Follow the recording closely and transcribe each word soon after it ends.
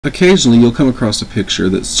Occasionally you'll come across a picture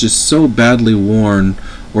that's just so badly worn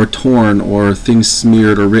or torn or things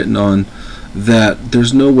smeared or written on that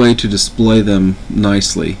there's no way to display them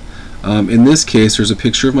nicely. In this case, there's a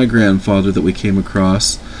picture of my grandfather that we came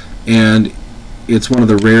across, and it's one of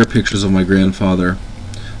the rare pictures of my grandfather.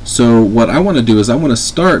 So what I want to do is I want to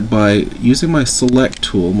start by using my select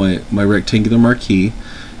tool, my rectangular marquee,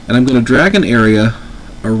 and I'm going to drag an area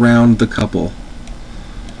around the couple.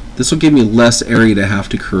 This will give me less area to have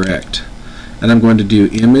to correct. And I'm going to do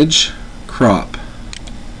image, crop.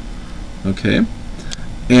 Okay.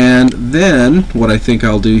 And then what I think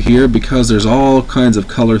I'll do here, because there's all kinds of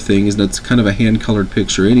color things and it's kind of a hand-colored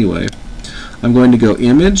picture anyway, I'm going to go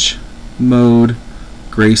image, mode,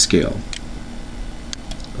 grayscale.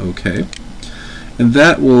 Okay. And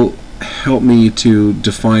that will help me to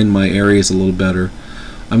define my areas a little better.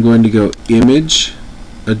 I'm going to go image,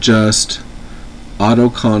 adjust, auto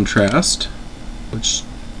contrast, which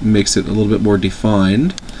makes it a little bit more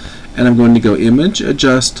defined, and I'm going to go image,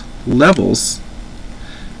 adjust, levels,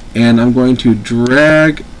 and I'm going to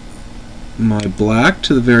drag my black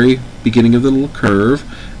to the very beginning of the little curve,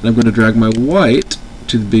 and I'm going to drag my white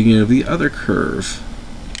to the beginning of the other curve,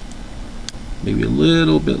 maybe a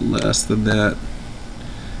little bit less than that,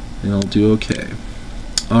 and I'll do OK.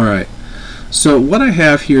 Alright, so what I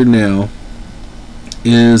have here now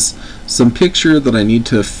is some picture that I need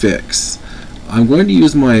to fix. I'm going to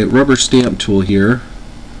use my rubber stamp tool here,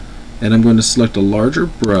 and I'm going to select a larger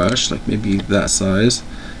brush, like maybe that size,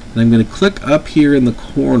 and I'm going to click up here in the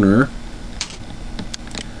corner,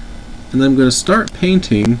 and I'm going to start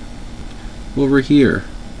painting over here.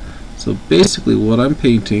 So basically what I'm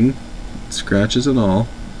painting, scratches and all,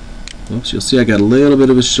 oops, you'll see I got a little bit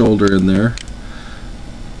of a shoulder in there,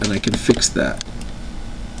 and I can fix that.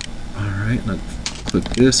 Alright, now click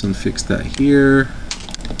this and fix that here.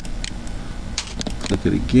 Click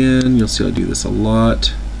it again. You'll see I do this a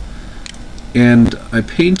lot. And I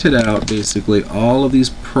painted out basically all of these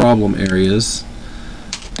problem areas.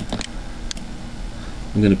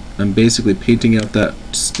 I'm basically painting out that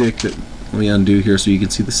stick that, let me undo here so you can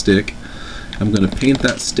see the stick. I'm going to paint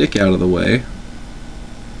that stick out of the way.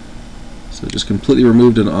 So just completely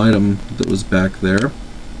removed an item that was back there.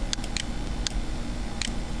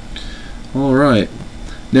 Alright.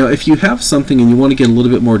 Now if you have something and you want to get a little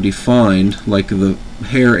bit more defined, like the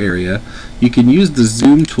hair area, you can use the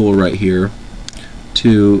zoom tool right here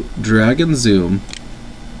to drag and zoom,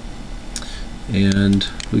 and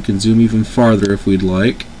we can zoom even farther if we'd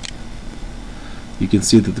like. You can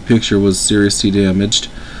see that the picture was seriously damaged,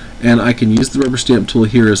 and I can use the rubber stamp tool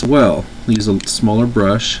here as well. Use a smaller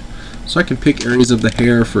brush, so I can pick areas of the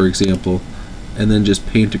hair, for example, and then just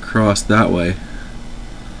paint across that way,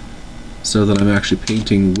 so that I'm actually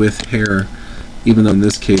painting with hair, even though in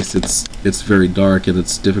this case it's very dark and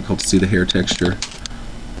it's difficult to see the hair texture.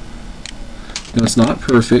 Now it's not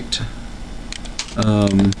perfect,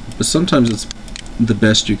 but sometimes it's the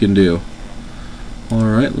best you can do.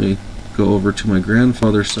 Alright, let me go over to my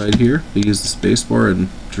grandfather's side here. I use the spacebar and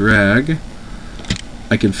drag.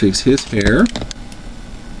 I can fix his hair.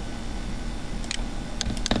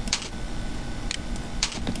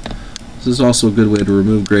 This is also a good way to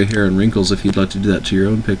remove gray hair and wrinkles if you'd like to do that to your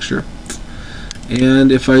own picture.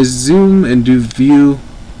 And if I zoom and do view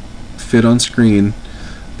fit on screen,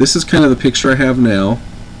 this is kind of the picture I have now,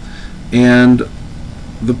 and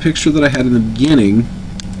the picture that I had in the beginning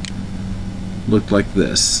looked like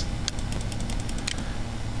this.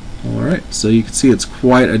 Alright, so you can see it's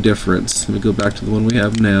quite a difference. Let me go back to the one we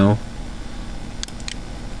have now.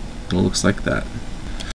 It looks like that.